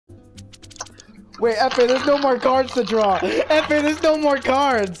Wait, Efe, there's no more cards to draw. Efe, there's no more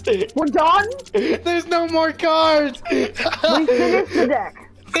cards. We're done? There's no more cards. We finished the deck.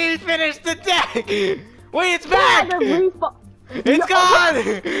 He finished the deck. Wait, it's back. It's gone.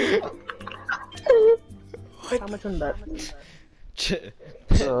 How much on that?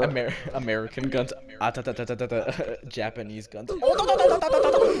 American guns. Japanese guns.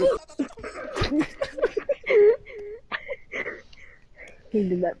 He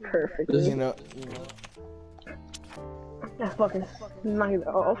did that perfectly. You know. Yeah, fucking.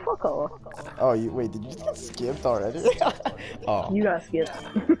 Oh, fuck off. Oh, wait, did you get skipped already? Oh. You got skipped.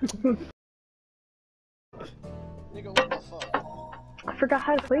 Nigga, what the fuck? I forgot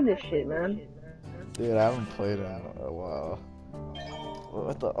how to play this shit, man. Dude, I haven't played in a while.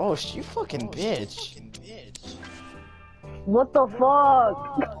 What the? Oh, you fucking bitch. What the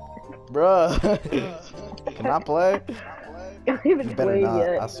fuck? Bruh. Can I play? I haven't even You better played not,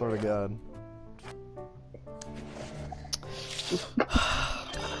 yet. I swear to God.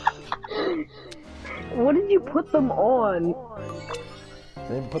 What did you put them on?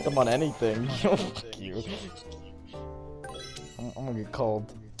 They didn't put them on anything. Fuck you. I'm gonna get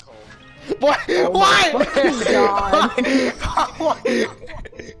cold. What? Oh What? my God. What?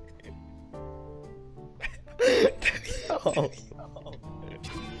 Oh.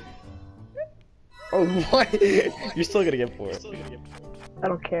 Oh, what? You're still gonna get 4. I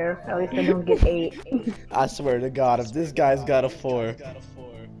don't care. At least I don't get 8. I swear to God, if this guy's got a 4.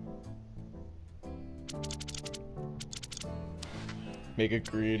 Make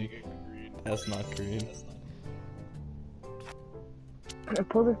it green. That's not green. I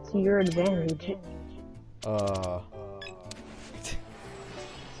pulled it to your advantage.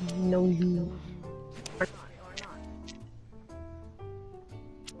 No, you.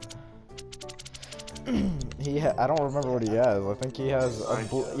 I don't remember what he has. I think he has a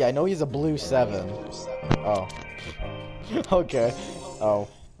blue. Yeah, I know he's a blue 7. Oh. Okay. Oh.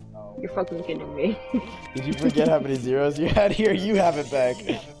 You're fucking kidding me. Did you forget how many zeros you had here? You have it back.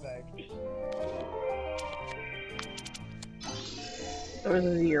 There was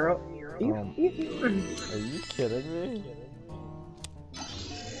a 0. Are you kidding me?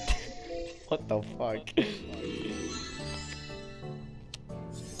 What the fuck?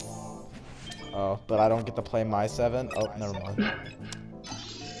 Oh, but I don't get to play my 7? Oh, never mind.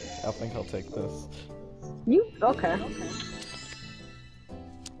 I think I'll take this. You? Okay.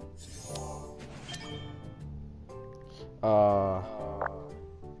 Oh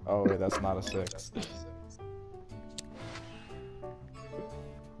wait, that's not a 6.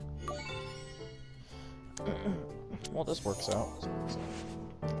 Well, this works out.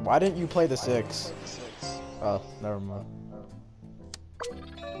 Why didn't you play the 6? Oh, never mind.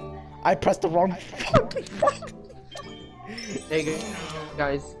 I pressed the wrong fucking button. Hey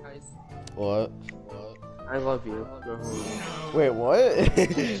guys. What? I love you. Wait, what?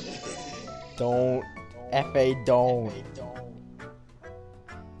 Don't. F.A. don't.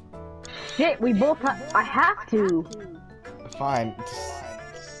 Shit, we both I have to. Fine.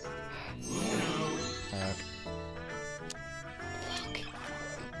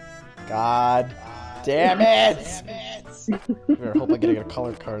 God damn it! I hope I get a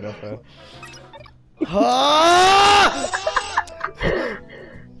colored card up there.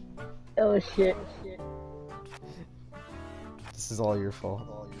 Oh shit. This is all your fault.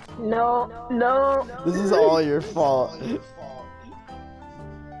 No, no. This is all your fault.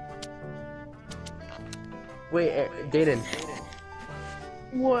 Wait, Dayton.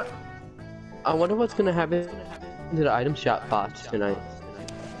 What? I wonder what's gonna happen to the item shop bots tonight.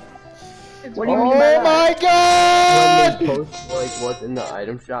 What do you mean by that? Oh my God! When they post like what's in the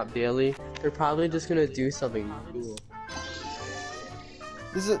item shop daily, they're probably just gonna do something cool.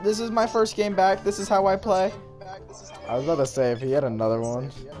 This is my first game back. This is how I play. I was about to say if he had another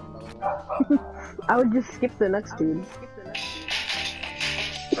one. I would just skip the next dude.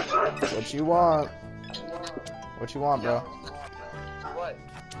 What you want? What you want, bro? What?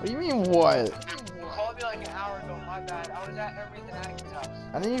 What do you mean what? You called me like an hour ago, my bad. I was at everything Atkins' house.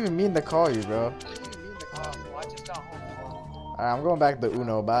 I didn't even mean to call you, bro. Well, I just got home. Alright, I'm going back to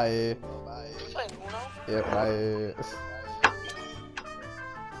Uno. Bye. You playing Uno? Yep, bye.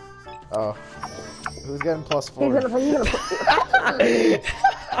 Oh. Who's getting +4? He's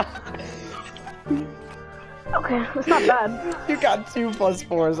Okay, that's not bad. You got 2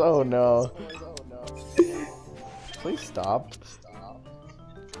 +4s. Oh no. Please stop.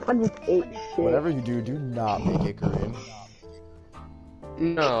 I just ate shit. Whatever you do, do not make it green.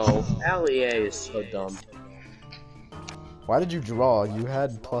 No, LEA is so dumb. Why did you draw? You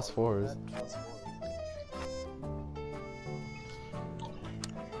had +4s.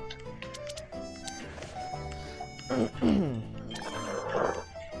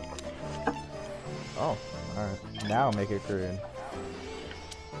 Oh, alright. Now make it Korean.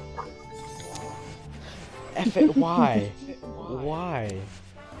 F it, why? Why?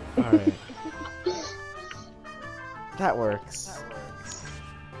 Alright. That works.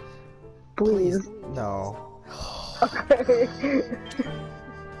 Please. No. Okay.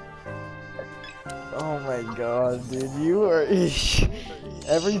 Oh my god, dude, you are.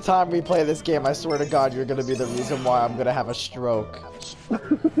 Every time we play this game, I swear to god, you're gonna be the reason why I'm gonna have a stroke.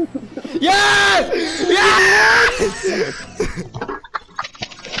 Yes! Yes!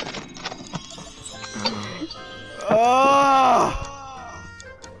 Oh!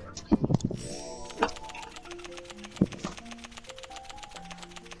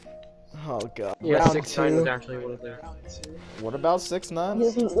 Oh god. Yeah, Round 6'9" was two. actually one of their. What about 6'9"?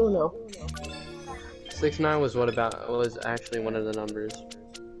 Yes, oh no. 6'9" was actually one of the numbers.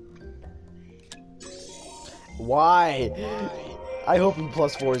 Why? I hope he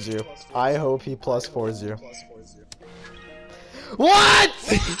plus 4s you. I hope he plus 4s you. What?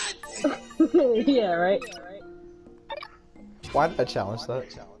 Yeah, right. Why did I challenge that?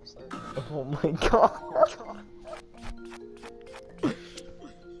 Oh my god.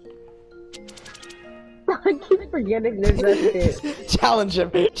 I keep forgetting there's that shit. Challenge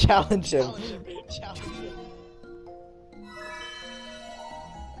him. Challenge him.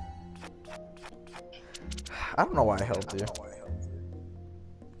 I don't know why I helped you.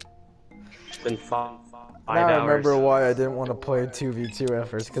 It's been 5 Now hours. I remember why I didn't want to play 2v2 at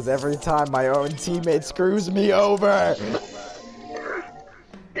first, because every time my own teammate screws me over.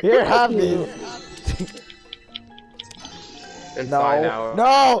 Here, have me. In 5 No, hours.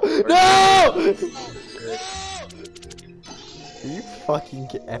 no, no! You fucking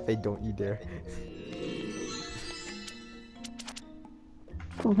get F.A. Don't you dare.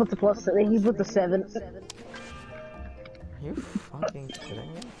 He put the plus 7. He put the 7. Are you fucking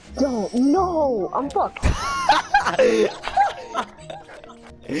kidding me? Don't. No! I'm fucked.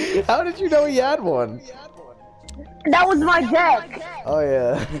 How did you know he had one? That was my deck! Oh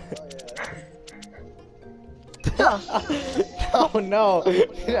yeah. Oh no!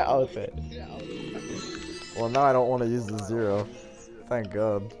 Get out of it. Well, now I don't want to use the 0. Thank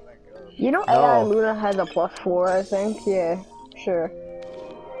God. You know AI Luna has a plus 4, I think? Yeah, sure.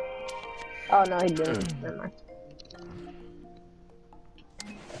 Oh no, he didn't. Never mind.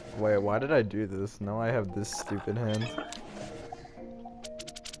 Wait, why did I do this? Now I have this stupid hand.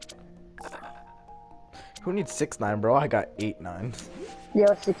 Who needs 6'9", bro? I got 8'9". Yo,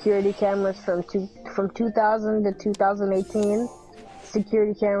 security cameras from 2000 to 2018.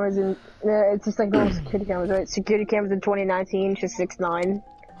 Security cameras in it's just like normal security cameras, right? Security cameras in 2019, just 6'9".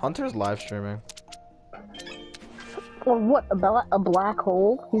 Hunter's live streaming. Or what? A black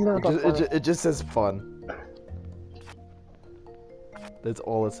hole? He's gonna It just says fun. That's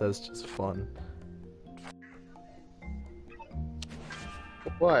all it says, just fun.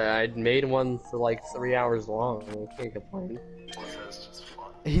 What? I made one for like 3 hours long. I can't complain.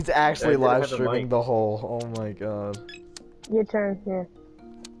 He's actually I didn't live have the streaming mic. the whole. Oh my god. Your turn, yeah.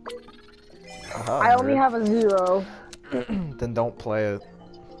 Aha, I only nerd. have a 0. Then don't play it.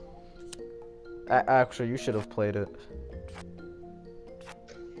 Actually, you should have played it.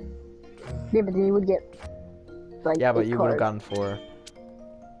 Yeah, but then you would get like Yeah, but 8 you would have cards. gotten 4.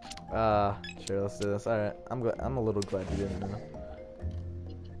 Sure, let's do this. Alright, I'm a little glad you didn't know.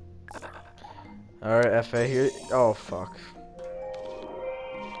 Alright, F.A. here. Oh, fuck.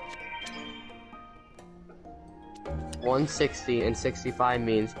 160 and 65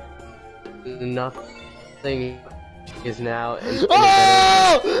 means nothing is now in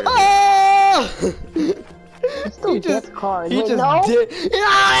Oh! Oh! It still gets cards. He Wait, just no? did. No,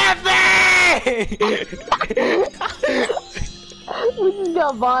 F.A! We just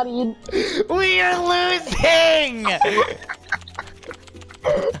got bodied. We are losing!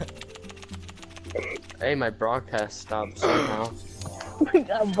 Hey, my broadcast stopped somehow. We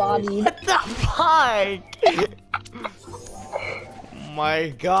got bodied. What the fuck? My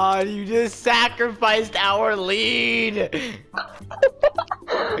god, you just sacrificed our lead!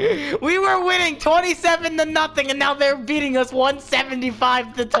 We were winning 27 to nothing and now they're beating us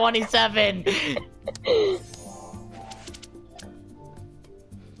 175 to 27!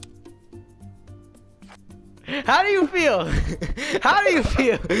 How do you feel? How do you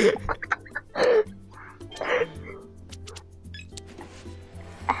feel?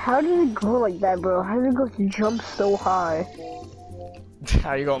 How did it go like that, bro? How did it go to jump so high?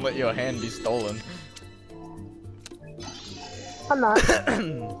 How you gonna let your hand be stolen? I'm not.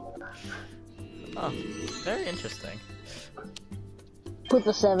 Oh, very interesting. Put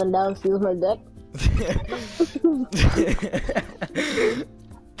the 7 down, steals my deck.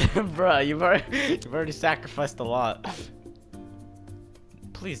 Bruh, you've already sacrificed a lot.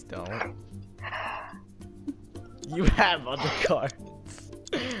 Please don't. You have other cards.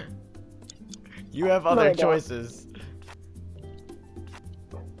 You have other choices.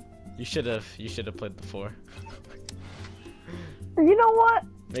 You should have played the 4. You know what?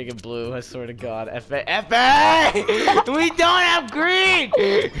 Make it blue, I swear to God. F.A. F.A. We don't have green!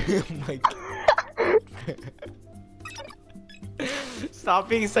 Oh my God. Stop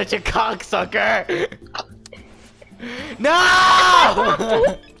being such a cocksucker! No!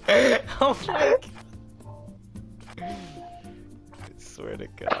 Oh my God. I swear to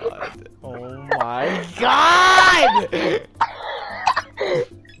God. Oh my God!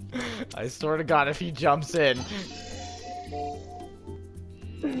 I swear to God if he jumps in.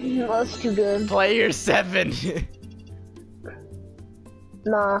 That's too good. Player 7.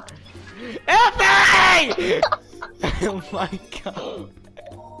 Nah. F.A. Oh my God.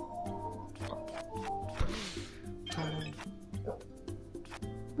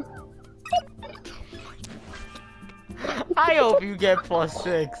 I hope you get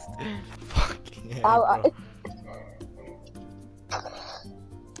 +6. Fucking hell,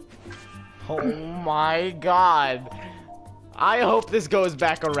 oh my God. I hope this goes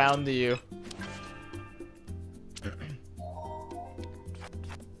back around to you.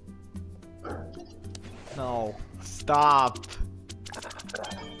 No. Stop.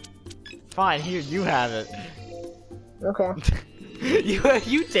 Fine, here, you have it. Okay.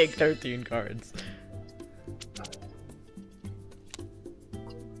 you take 13 cards.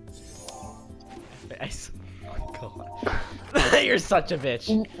 Oh my God. You're such a bitch.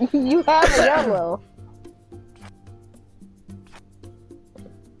 You have a yellow.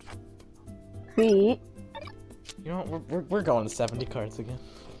 Feet. You know what? We're going to 70 cards again.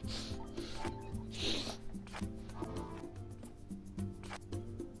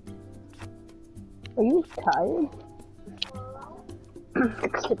 Are you tired? Look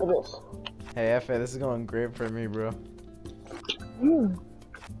at this. Hey, F.A., this is going great for me, bro.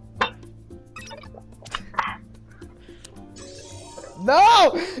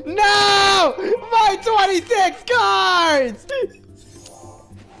 No! No! My 26 cards!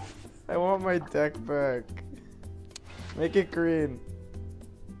 I want my deck back. Make it green.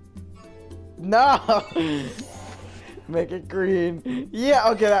 No! Make it green. Yeah,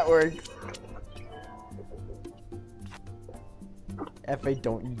 okay, that works. F.A.,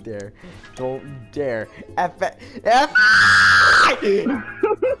 don't you dare. Don't you dare. F.A. F.A.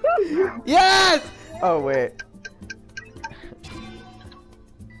 Yes! Oh, wait.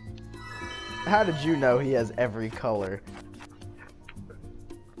 How did you know he has every color?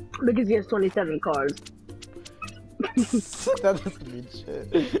 Because he has 27 cards. That doesn't mean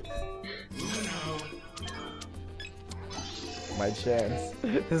shit. My chance.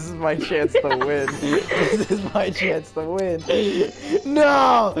 This is my chance to win. This is my chance to win.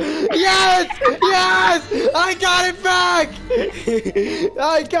 No! Yes! Yes! I got it back!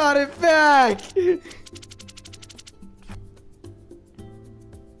 I got it back!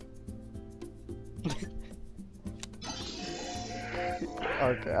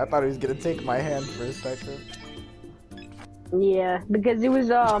 Okay, I thought he was gonna take my hand for a second. Yeah, because it was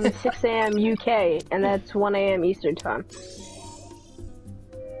 6 AM UK, and that's 1 AM Eastern time.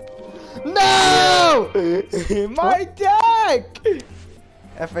 No! My deck!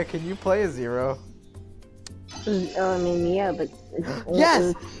 F.A., can you play a 0? I mean, yeah, but...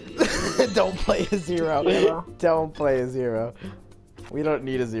 Yes! Don't play a 0. Don't play a 0. We don't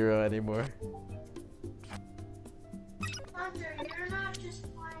need a 0 anymore. Hunter, you're not just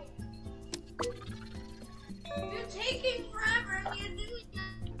playing. You're taking forever and you're doing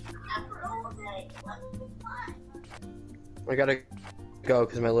that for all day. Let me play. I gotta go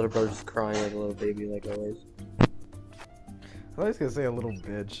because my little brother's crying like a little baby, like always. I was gonna say a little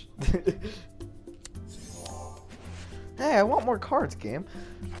bitch. Hey, I want more cards, game.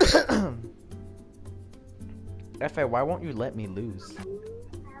 F.A., why won't you let me lose?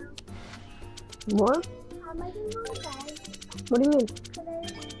 What? What do you mean?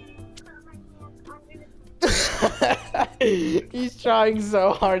 He's trying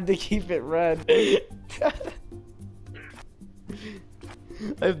so hard to keep it red.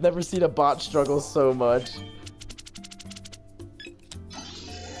 I've never seen a bot struggle so much.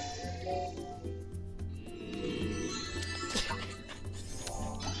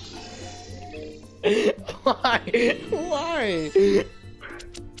 Why? Why?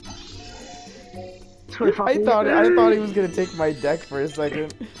 I thought he was gonna take my deck for a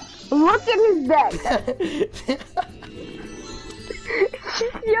second. Look at his deck!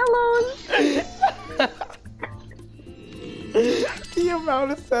 Yellows!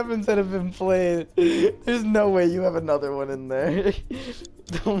 amount of 7s that have been played. There's no way you have another one in there.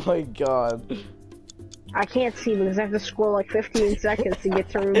 Oh my god. I can't see because I have to scroll like 15 seconds to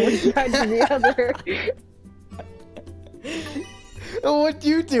get from one side to the other. What do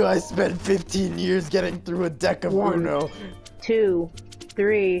you do? I spent 15 years getting through a deck of 1, Uno. 2,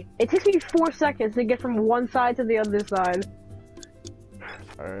 3. It takes me 4 seconds to get from one side to the other side.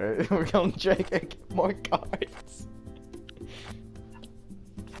 Alright, we're gonna try to get more cards.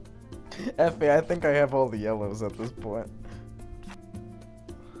 Effie, I think I have all the yellows at this point.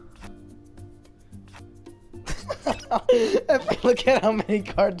 Effie, look at how many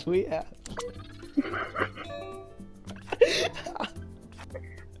cards we have.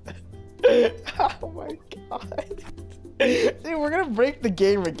 Oh my god. Dude, we're gonna break the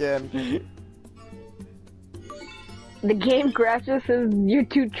game again. The game crashes says you're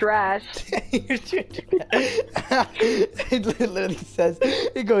too trash. You're too trash. It literally says,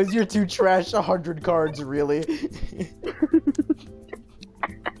 it goes, you're too trash, 100 cards, really?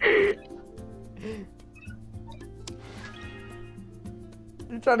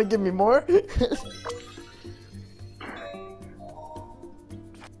 You're trying to give me more?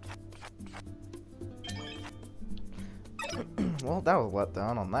 Well, that was let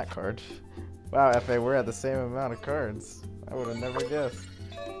down on that card. Wow, FA, we're at the same amount of cards. I would have never guessed.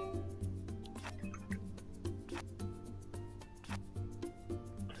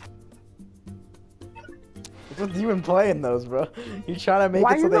 What's with you and playing those, bro? You trying to make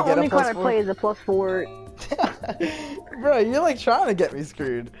Why it so they get a the only plus card I 4? play is a +4? Bro, you're like trying to get me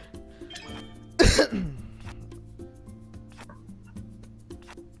screwed.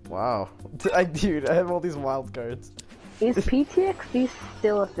 Wow. Dude, I have all these wild cards. Is PTXD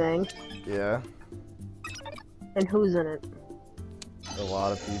still a thing? Yeah, And who's in it? a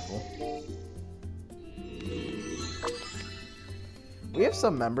lot of people. We have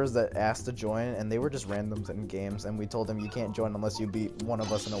some members that asked to join, and they were just randoms in games, and we told them you can't join unless you beat one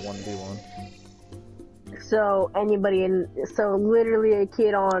of us in a 1v1. So so literally a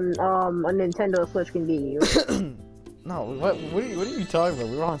kid on a Nintendo Switch can beat you. No, what are you talking about?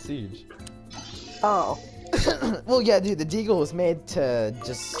 We were on Siege. Oh. Well, yeah, dude, the Deagle was made to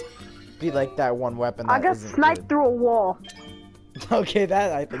just be like that one weapon that I got isn't sniped good. through a wall. Okay,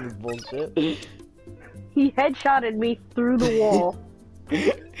 that I think is bullshit. He headshotted me through the wall.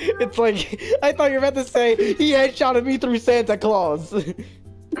 It's like, I thought you were about to say, he headshotted me through Santa Claus.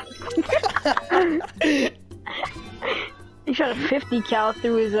 He shot a 50 cal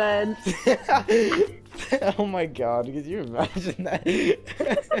through his head. Oh my god, could you imagine that?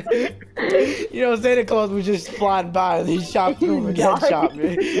 You know, Santa Claus was just flying by and he shot through him and headshot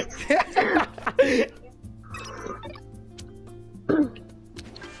me.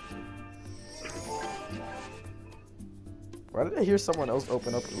 Why did I hear someone else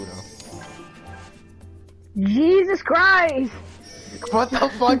open up Uno? Jesus Christ! What the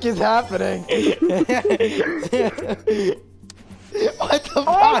fuck is happening? What the Oh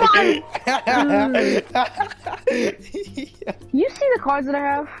fuck? You see the cards that I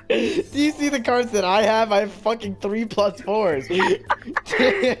have? Do you see the cards that I have? I have fucking 3 plus 4s.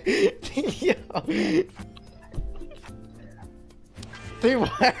 Yo. Dude,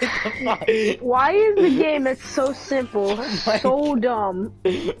 what the fuck? Why is the game that's so simple my so dumb?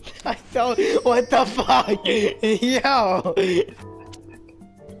 I don't. What the fuck? Yo.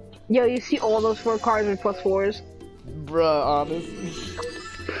 Yo, you see all those 4 cards with +4s? Bruh, honestly.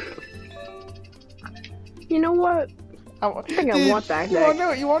 You know what? I think I want that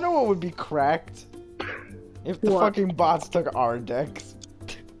deck. You wanna know what would be cracked? If the What? fucking bots took our decks.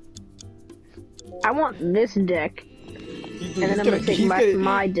 I want this deck, Dude, and then I'm gonna take back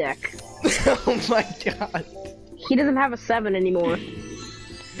my deck. Oh my god. He doesn't have a 7 anymore.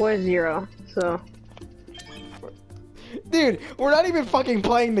 Or a 0, so... Dude, we're not even fucking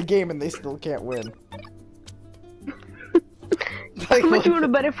playing the game and they still can't win. Like,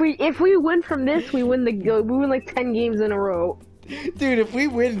 But if we win from this, we win like 10 games in a row. dude, if we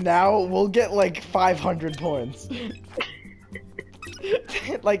win now, we'll get like 500 points.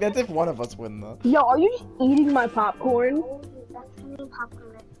 Like, that's if one of us win, though. Yo, are you just eating my popcorn?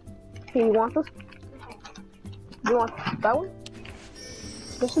 Hey, you want this? You want that one?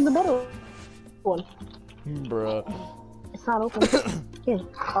 This is the better one. Bruh. It's not open. Here,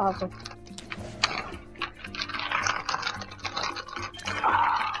 I'll have some.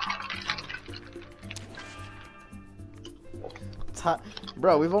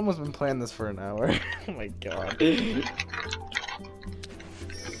 Bro, we've almost been playing this for an hour. Oh my god.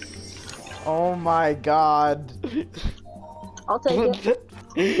 Oh my god. I'll take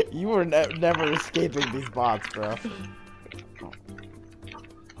it. You were never escaping these bots, bro.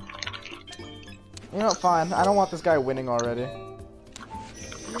 You know, fine. I don't want this guy winning already.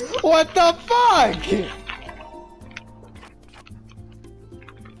 What the fuck?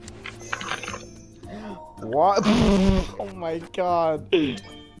 What? Oh my god.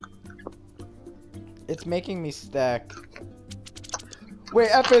 It's making me stack. Wait,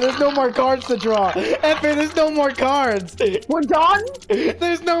 Efe, there's no more cards to draw. Efe, there's no more cards. We're done?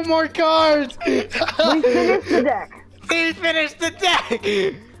 There's no more cards. We finished the deck. He finished the deck.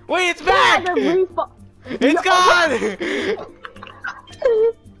 Wait, it's back. It's gone.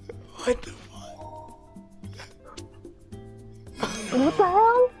 What the What the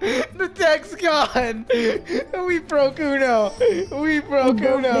hell? The deck's gone! We broke Uno! We broke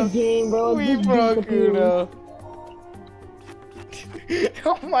Uno! The game, bro. We broke Uno!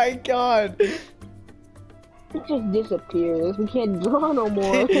 Oh my god! It just disappears. We can't draw no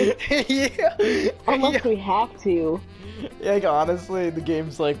more. Yeah! Unless we have to. Like, honestly, the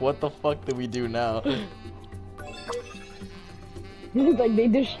game's like, what the fuck do we do now? It's like they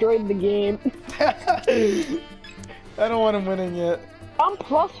destroyed the game. I don't want him winning yet. I'm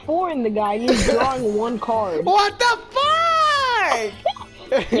 +4 in the guy and he's drawing 1 card. What the fuck?!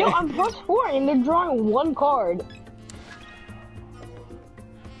 Yo, I'm +4 and they're drawing 1 card.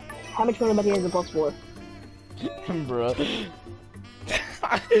 How much money about he has a +4? Bruh.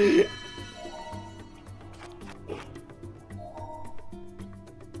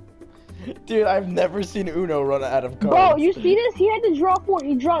 Dude, I've never seen Uno run out of cards. Bro, you see this? He had to draw 4.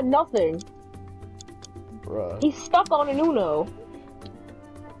 He drew nothing. Bruh. He's stuck on an Uno.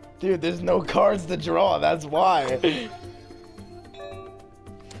 Dude, there's no cards to draw, that's why.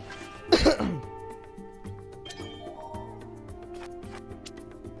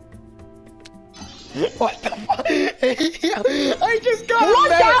 What the fuck? I just got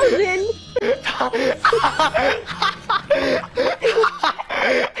 1,000!